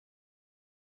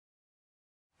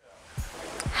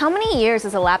How many years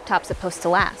is a laptop supposed to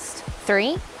last?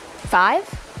 3? 5?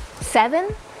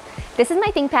 7? This is my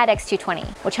ThinkPad X220,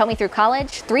 which helped me through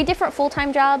college, 3 different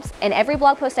full-time jobs, and every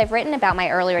blog post I've written about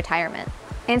my early retirement.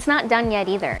 And it's not done yet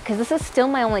either, because this is still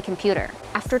my only computer,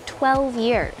 after 12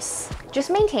 years.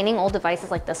 Just maintaining old devices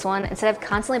like this one, instead of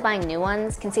constantly buying new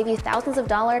ones, can save you thousands of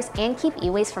dollars and keep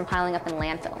e-waste from piling up in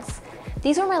landfills.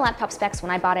 These were my laptop specs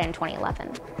when I bought it in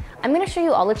 2011. I'm going to show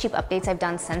you all the cheap updates I've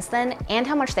done since then and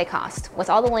how much they cost,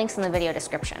 with all the links in the video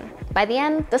description. By the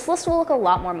end, this list will look a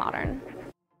lot more modern.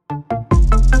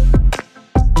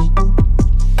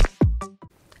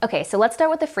 Okay, so let's start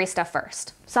with the free stuff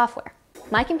first, software.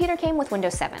 My computer came with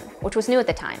Windows 7, which was new at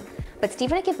the time, but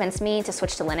Stephen had convinced me to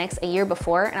switch to Linux a year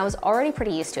before, and I was already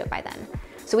pretty used to it by then.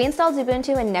 So we installed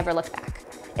Ubuntu and never looked back.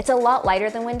 It's a lot lighter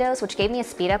than Windows, which gave me a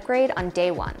speed upgrade on day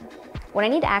one. When I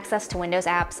need access to Windows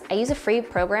apps, I use a free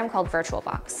program called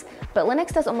VirtualBox, but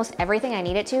Linux does almost everything I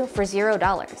need it to for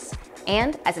 $0.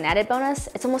 And, as an added bonus,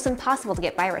 it's almost impossible to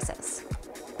get viruses.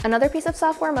 Another piece of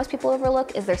software most people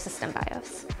overlook is their system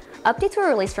BIOS. Updates were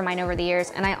released for mine over the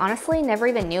years, and I honestly never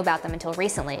even knew about them until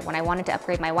recently when I wanted to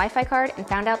upgrade my Wi-Fi card and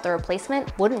found out the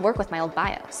replacement wouldn't work with my old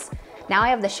BIOS. Now I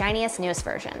have the shiniest, newest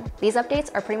version. These updates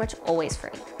are pretty much always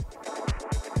free.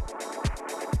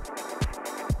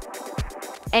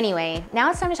 Anyway,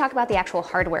 now it's time to talk about the actual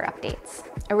hardware updates.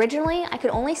 Originally, I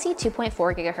could only see 2.4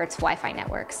 GHz Wi-Fi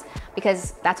networks,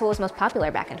 because that's what was most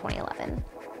popular back in 2011.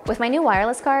 With my new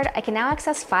wireless card, I can now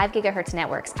access 5 GHz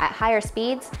networks at higher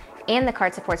speeds, and the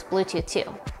card supports Bluetooth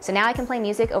too. So now I can play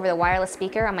music over the wireless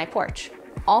speaker on my porch,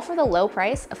 all for the low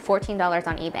price of $14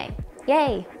 on eBay.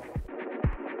 Yay!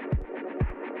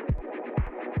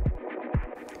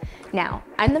 Now,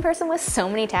 I'm the person with so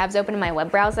many tabs open in my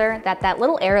web browser that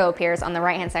little arrow appears on the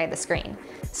right-hand side of the screen.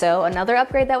 So another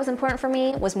upgrade that was important for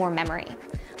me was more memory.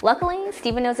 Luckily,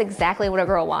 Stephen knows exactly what a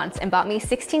girl wants and bought me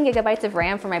 16 gigabytes of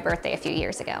RAM for my birthday a few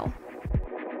years ago.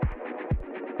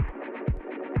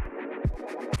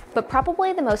 But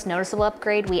probably the most noticeable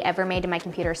upgrade we ever made to my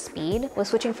computer's speed was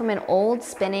switching from an old,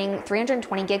 spinning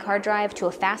 320 gig hard drive to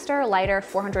a faster, lighter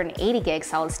 480 gig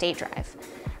solid state drive.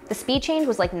 The speed change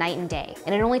was like night and day,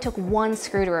 and it only took one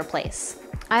screw to replace.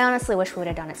 I honestly wish we would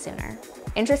have done it sooner.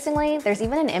 Interestingly, there's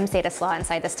even an mSATA slot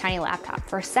inside this tiny laptop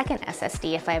for a second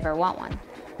SSD if I ever want one.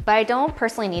 But I don't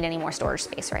personally need any more storage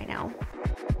space right now.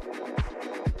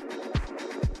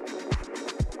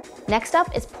 Next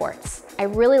up is ports. I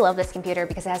really love this computer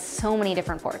because it has so many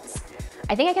different ports.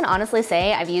 I think I can honestly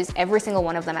say I've used every single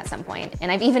one of them at some point,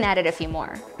 and I've even added a few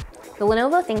more. The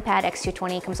Lenovo ThinkPad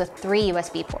X220 comes with 3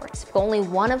 USB ports, but only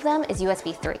one of them is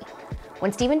USB 3.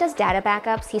 When Stephen does data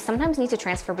backups, he sometimes needs to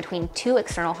transfer between 2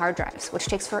 external hard drives, which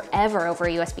takes forever over a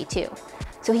USB 2.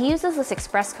 So he uses this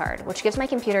Express card, which gives my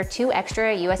computer 2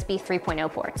 extra USB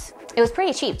 3.0 ports. It was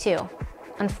pretty cheap too.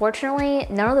 Unfortunately,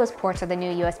 none of those ports are the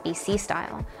new USB-C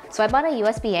style, so I bought a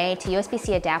USB-A to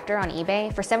USB-C adapter on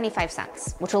eBay for 75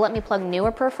 cents, which will let me plug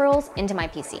newer peripherals into my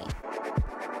PC.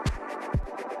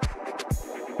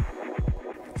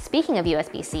 Speaking of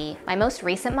USB-C, my most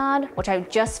recent mod, which I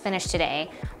just finished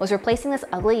today, was replacing this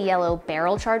ugly yellow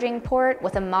barrel charging port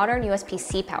with a modern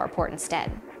USB-C power port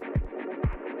instead.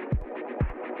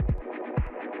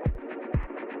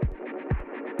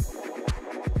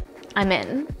 I'm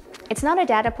in. It's not a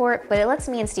data port, but it lets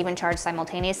me and Stephen charge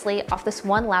simultaneously off this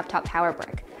one laptop power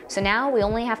brick, so now we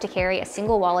only have to carry a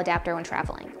single wall adapter when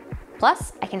traveling.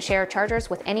 Plus, I can share chargers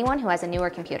with anyone who has a newer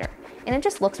computer, and it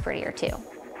just looks prettier too.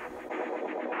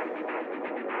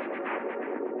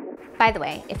 By the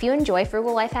way, if you enjoy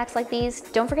frugal life hacks like these,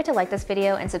 don't forget to like this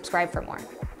video and subscribe for more.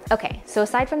 Okay, so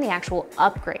aside from the actual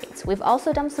upgrades, we've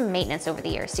also done some maintenance over the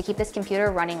years to keep this computer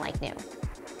running like new.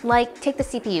 Like, take the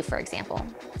CPU for example.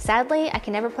 Sadly, I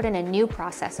can never put in a new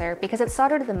processor because it's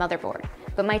soldered to the motherboard,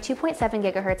 but my 2.7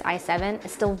 GHz i7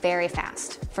 is still very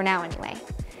fast, for now anyway.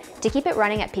 To keep it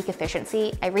running at peak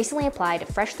efficiency, I recently applied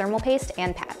fresh thermal paste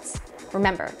and pads.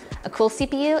 Remember, a cool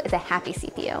CPU is a happy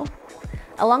CPU.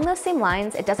 Along those same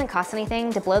lines, it doesn't cost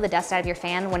anything to blow the dust out of your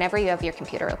fan whenever you have your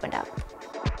computer opened up.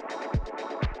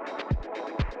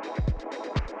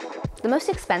 The most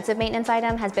expensive maintenance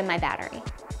item has been my battery.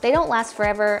 They don't last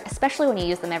forever, especially when you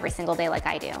use them every single day like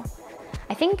I do.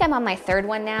 I think I'm on my 3rd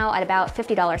one now at about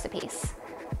 $50 a piece.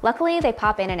 Luckily, they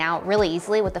pop in and out really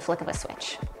easily with the flick of a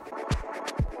switch.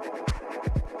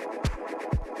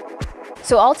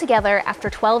 So altogether,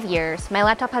 after 12 years, my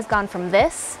laptop has gone from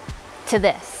this to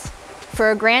this,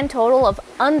 for a grand total of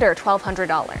under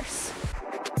 $1,200.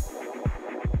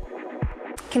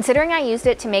 Considering I used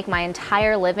it to make my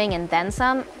entire living and then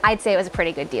some, I'd say it was a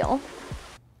pretty good deal.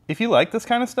 If you like this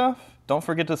kind of stuff, don't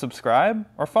forget to subscribe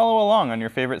or follow along on your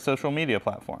favorite social media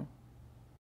platform.